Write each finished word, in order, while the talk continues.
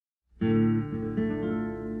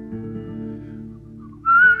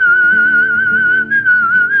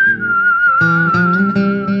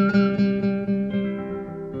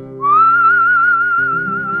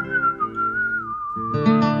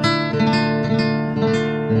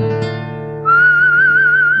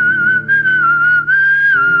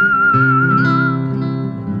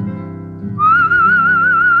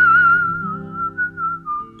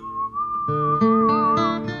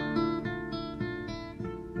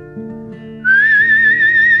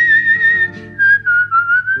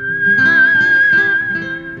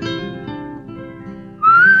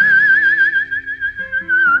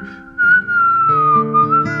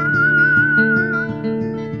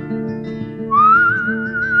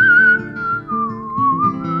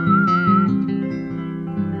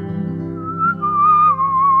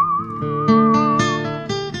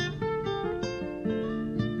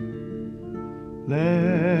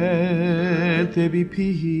there be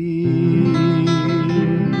peace.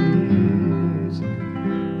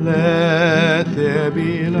 Let there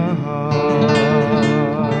be love.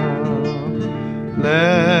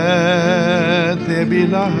 Let there be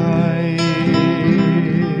light.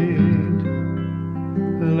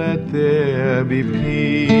 Let there be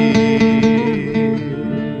peace.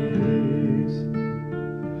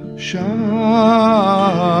 Shalom.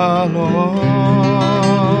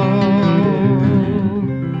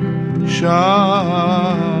 Shalom.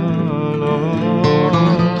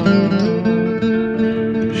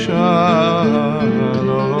 Shalom.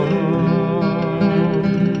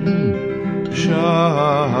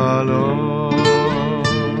 Shalom.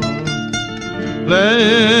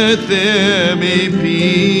 Let there be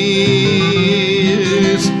peace.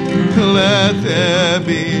 Let there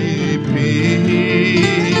be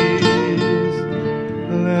peace.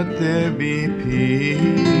 Let there be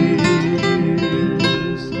peace.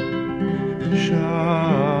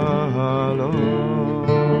 Shalom.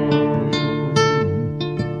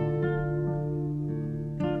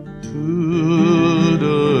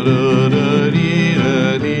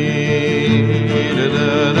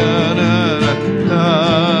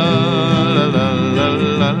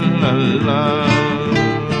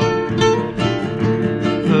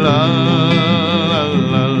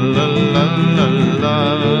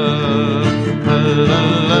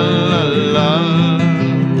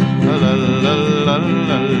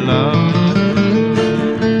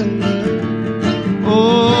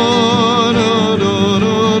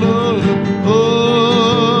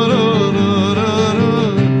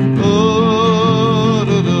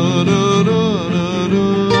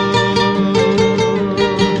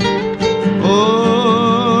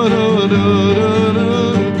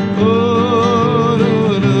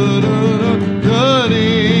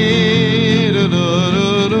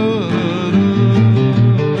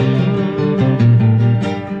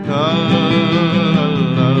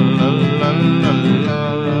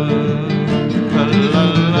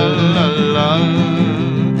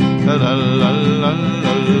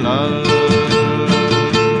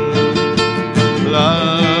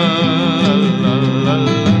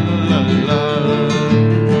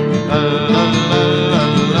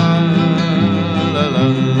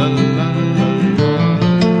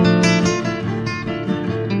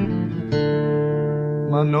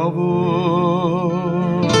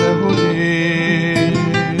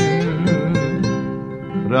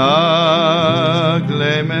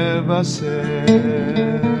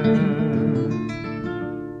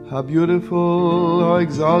 How beautiful, how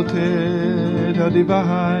exalted, how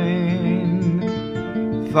divine.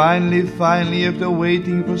 Finally, after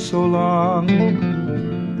waiting for so long,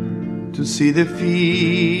 to see the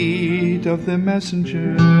feet of the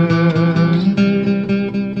messenger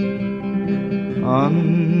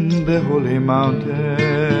on the holy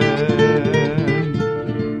mountain.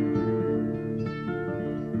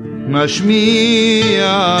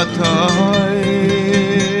 Mashmi'ah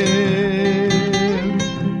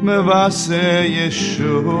Mevaseh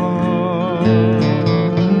Yeshua.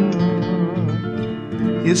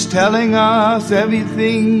 He's telling us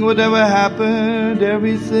everything, whatever happened,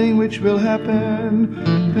 everything which will happen,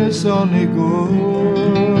 is only good.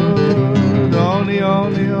 Only,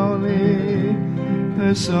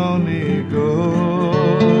 it's only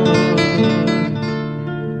good.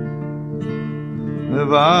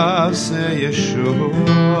 Mevaseh Yeshua.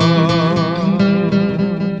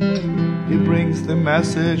 He brings the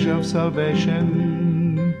message of salvation.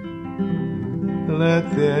 Let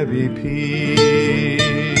there be peace.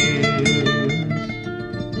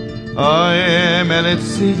 I am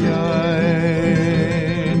Eletzion,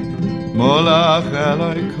 Molach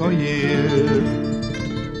Eloi Koyir.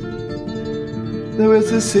 There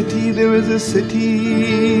is a city,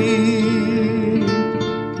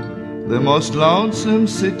 the most lonesome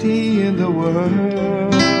city in the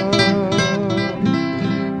world,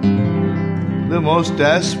 the most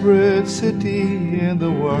desperate city in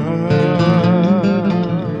the world.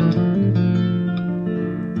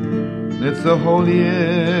 It's the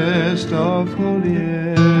holiest of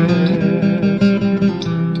holiest.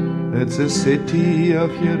 It's the city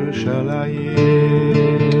of Yerushalayim.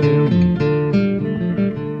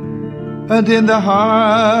 And in the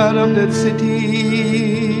heart of that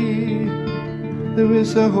city, there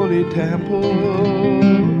is a holy temple.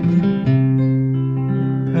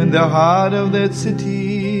 In the heart of that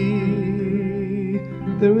city,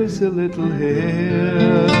 there is a little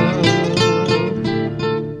hill,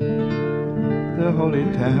 the holy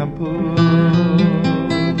temple,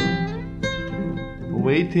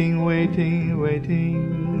 waiting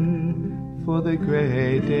for the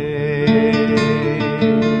great day.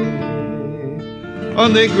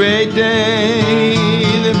 On the great day,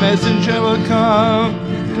 the messenger will come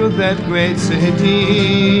to that great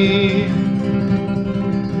city,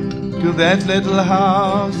 to that little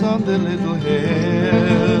house on the little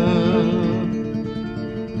hill,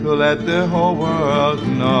 to let the whole world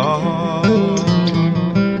know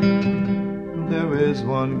there is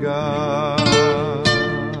one God.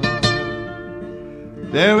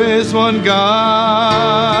 There is one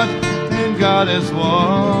God, and God is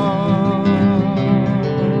one.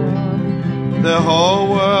 The whole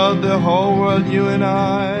world, you and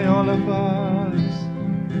I, all of us,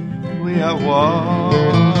 we are one.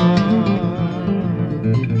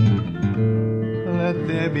 Let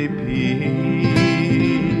there be peace.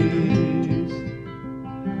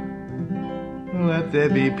 Let there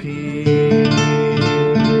be peace.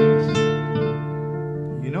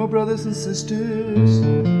 You know, brothers and sisters,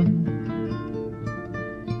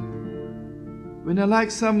 when I like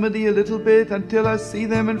somebody a little bit until I see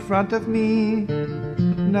them in front of me,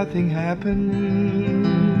 nothing happens.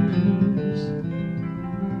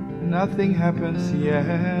 Nothing happens yet.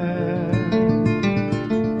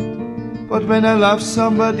 But when I love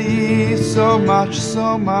somebody so much,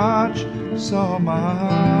 so much, so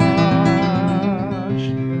much,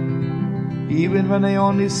 even when I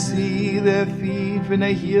only see their feet, when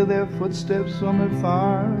I hear their footsteps from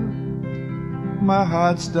afar, my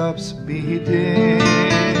heart stops beating.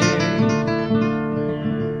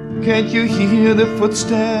 Can't you hear the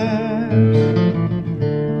footsteps?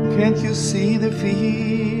 Can't you see the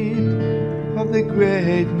feet of the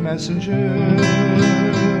great messenger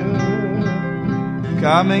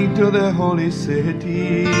coming to the holy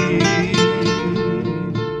city?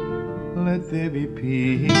 Let there be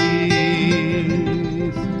peace.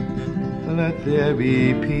 Let there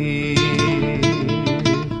be peace.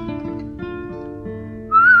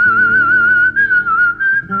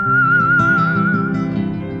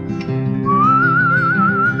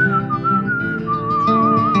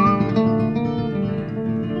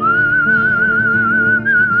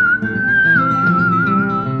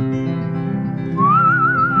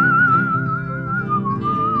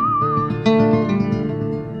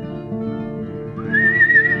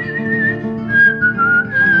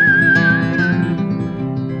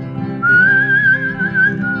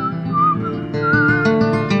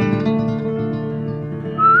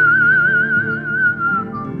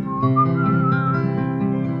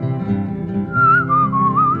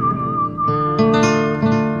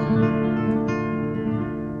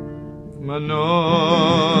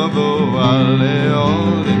 Manovo alle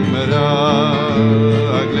olimra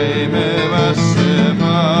agleme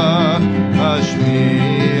vasema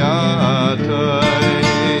ashmiatai.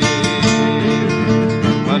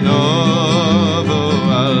 Manovo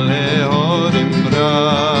alle olimra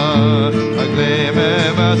agleme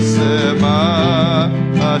vasema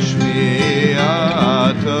ashmiatai.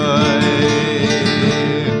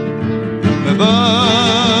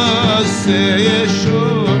 Mevase Yeshu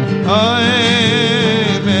I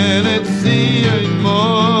melet zion mo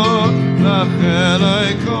lachel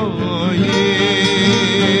I koyi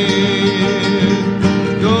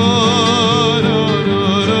do do do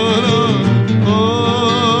do do oh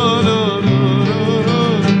do do do do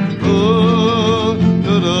oh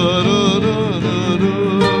do do do do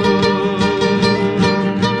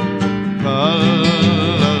la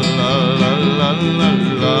la la la la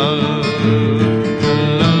la.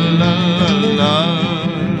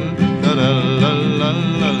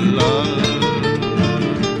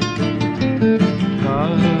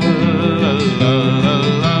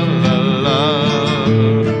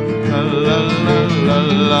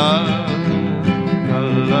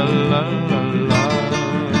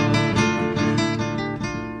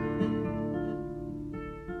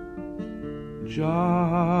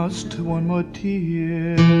 Just one more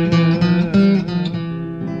tear,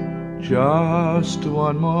 just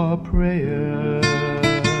one more prayer,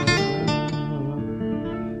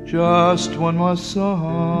 just one more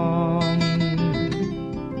song.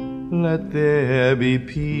 Let there be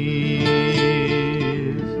peace.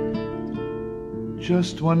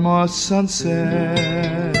 Just one more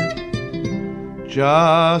sunset,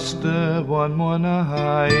 just one more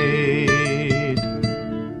night,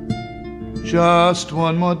 just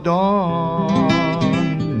one more dawn.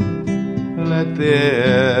 Let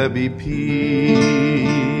there be peace.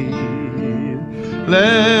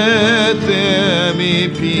 Let there be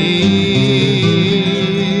peace.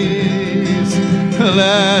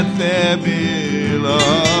 Let there be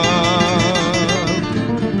love.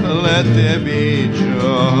 Let there be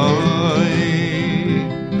joy.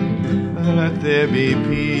 Let there be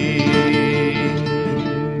peace.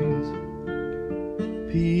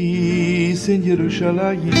 Peace in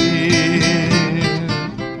Yerushalayim,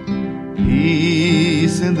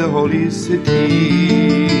 peace in the holy city,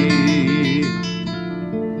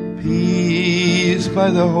 peace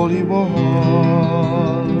by the holy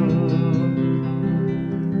wall,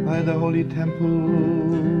 by the holy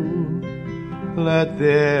temple, let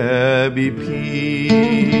there be peace.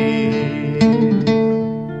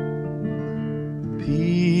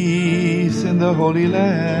 Peace in the Holy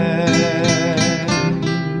Land,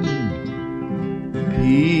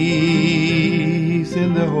 peace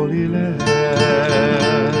in the Holy Land,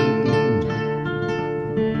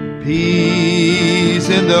 peace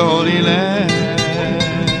in the Holy Land,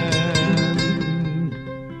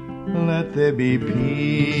 let there be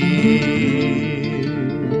peace.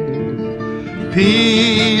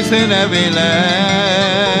 Peace in every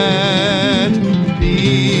land,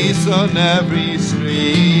 peace on every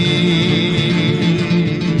street,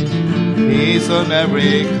 peace on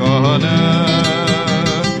every corner,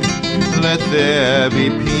 let there be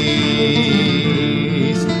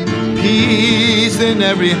peace. Peace in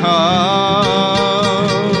every house,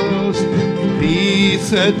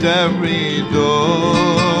 peace at every door,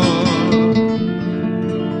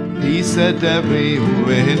 peace at every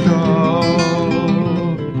window,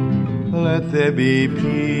 let there be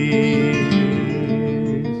peace.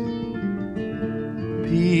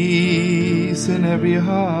 Peace in every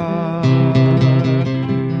heart,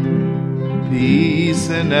 peace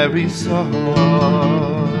in every soul,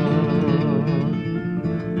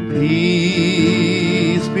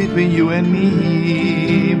 peace between you and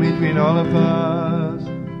me, between all of us,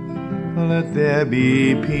 let there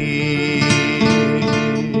be peace.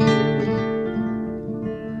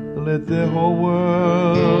 Let the whole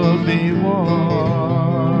world be one,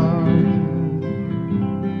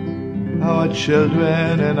 our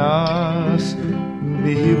children and us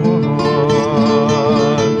be one,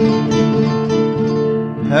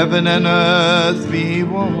 heaven and earth be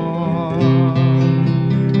one,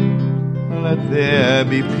 let there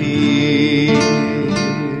be peace.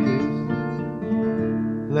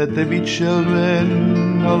 Let there be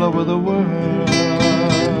children all over the world,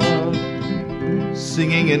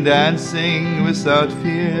 singing and dancing without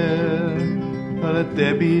fear. Let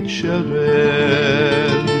there be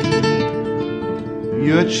children,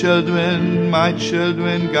 your children, my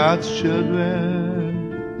children, God's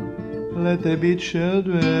children. Let there be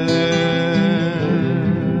children,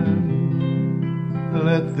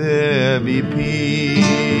 let there be peace.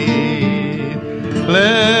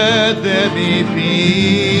 Let there be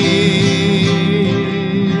peace,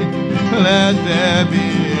 let there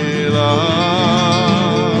be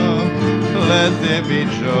love, let there be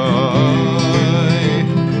joy,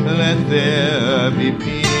 let there be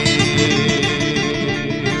peace.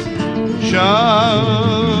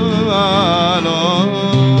 Shalom,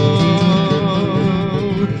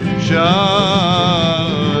 shalom,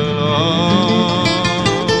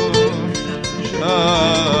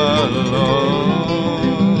 shalom,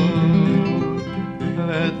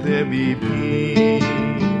 let there be peace.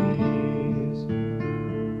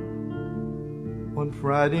 On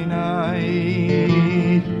Friday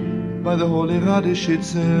night, by the holy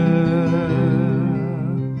Radishitze,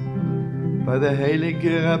 by the heilige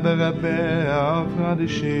Rebbe of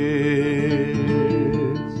Radishitz,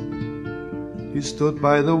 he stood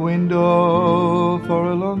by the window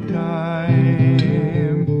for a long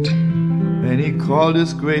time, and he called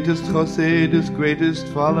his greatest chassid, his greatest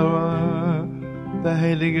follower, the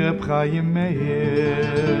heilige Reb Chaim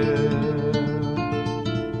Meir.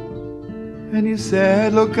 And he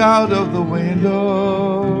said, look out of the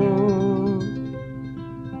window.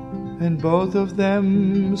 And both of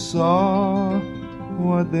them saw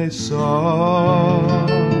what they saw.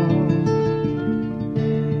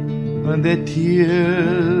 And their tears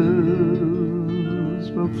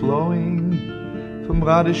were flowing from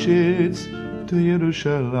Radishitz to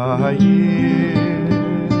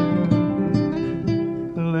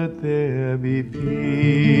Yerushalayim. Let there be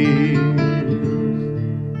peace.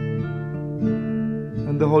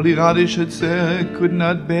 The holy Radishitze could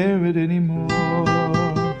not bear it anymore.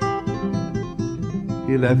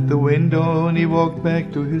 He left the window and he walked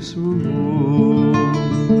back to his room.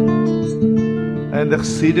 And the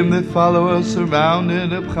Chassidim, the followers,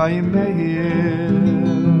 surrounded Reb Chaim Meir.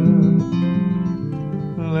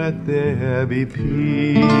 Let there be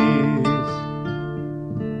peace.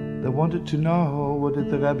 They wanted to know, what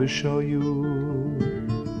did the Rebbe show you?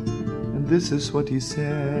 And this is what he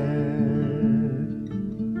said.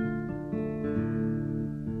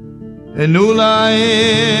 A new light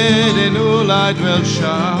will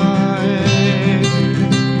shine.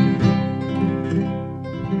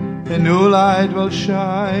 A A new light will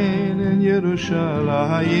shine in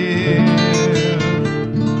Yerushalayim.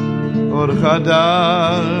 Or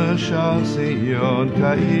Chadash al Zion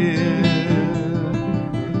Ta'ir,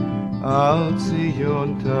 al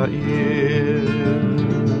Zion Ta'ir.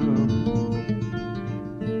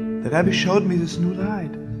 The Rebbe showed me this new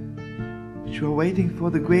light, which we were waiting for,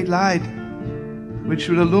 the great light, which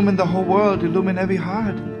will illumine the whole world, illumine every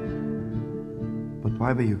heart. But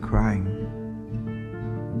why were you crying?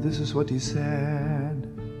 And this is what he said.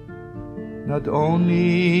 Not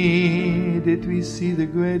only did we see the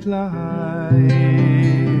great light,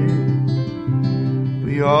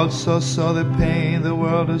 we also saw the pain the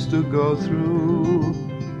world has to go through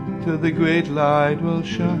till the great light will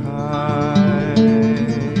shine.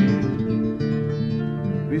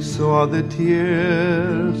 We saw the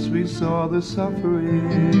tears, we saw the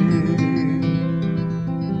suffering.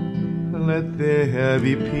 Let there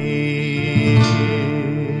be peace.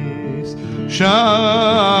 Shalom,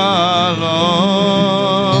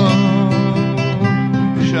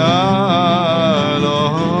 shalom,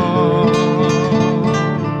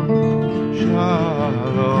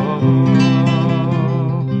 shalom,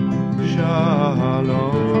 shalom.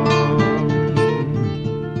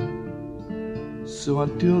 So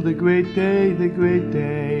until the great day,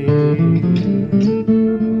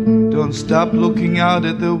 don't stop looking out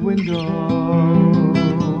at the window.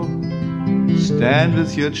 Stand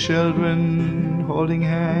with your children, holding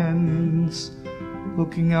hands,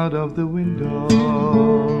 looking out of the window.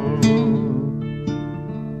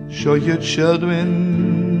 Show your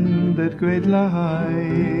children that great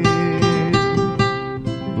light,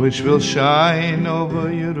 which will shine over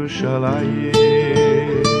Yerushalayim.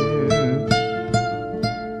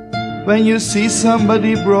 When you see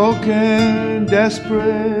somebody broken,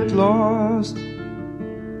 desperate, lost,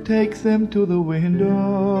 take them to the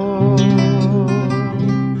window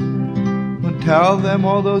and tell them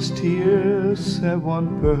all those tears have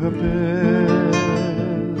one purpose.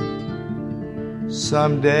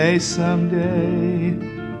 Someday,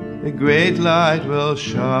 a great light will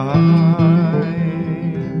shine.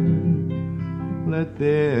 Let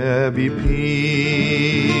there be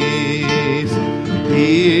peace.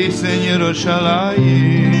 Peace in Yerushalayim,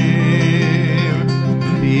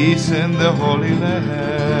 peace in the Holy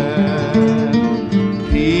Land,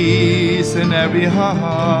 peace in every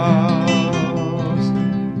house.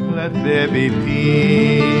 Let there be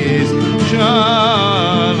peace.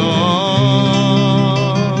 Shalom,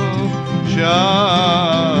 shalom,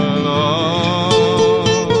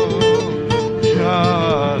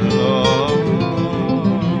 shalom,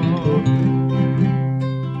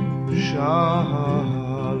 shalom.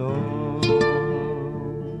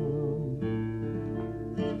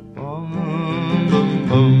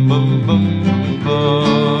 Bum, bum, bum,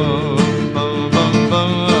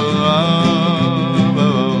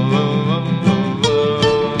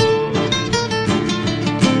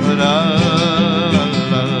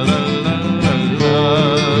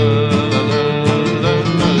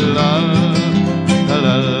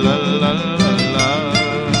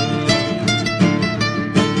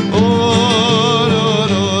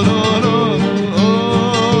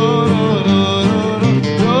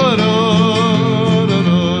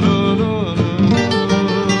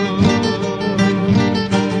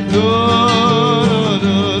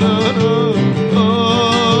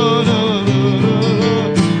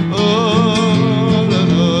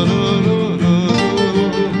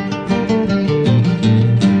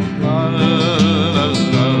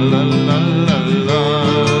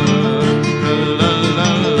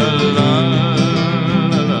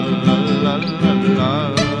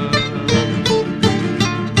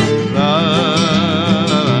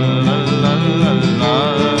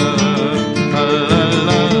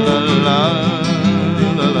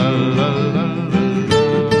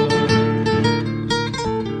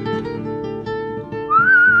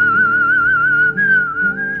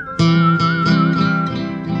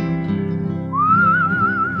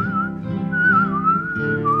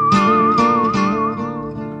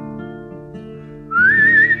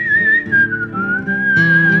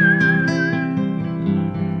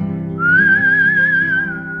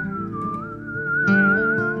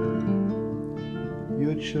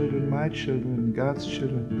 children, my children, God's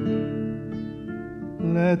children.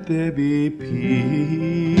 Let there be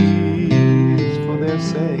peace for their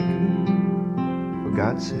sake, for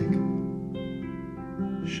God's sake.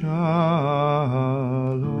 Shalom.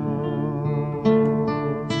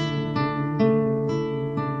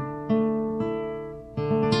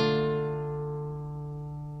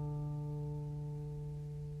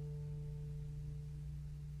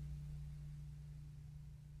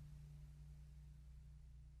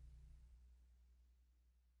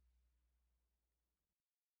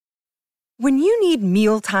 When you need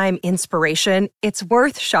mealtime inspiration, it's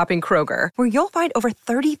worth shopping Kroger, where you'll find over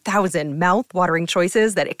 30,000 mouth-watering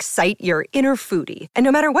choices that excite your inner foodie. And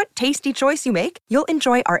no matter what tasty choice you make, you'll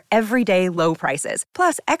enjoy our everyday low prices,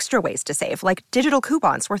 plus extra ways to save, like digital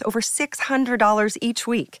coupons worth over $600 each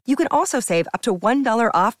week. You can also save up to $1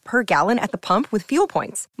 off per gallon at the pump with fuel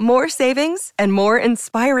points. More savings and more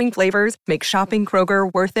inspiring flavors make shopping Kroger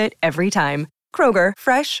worth it every time. Kroger,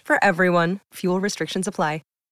 fresh for everyone. Fuel restrictions apply.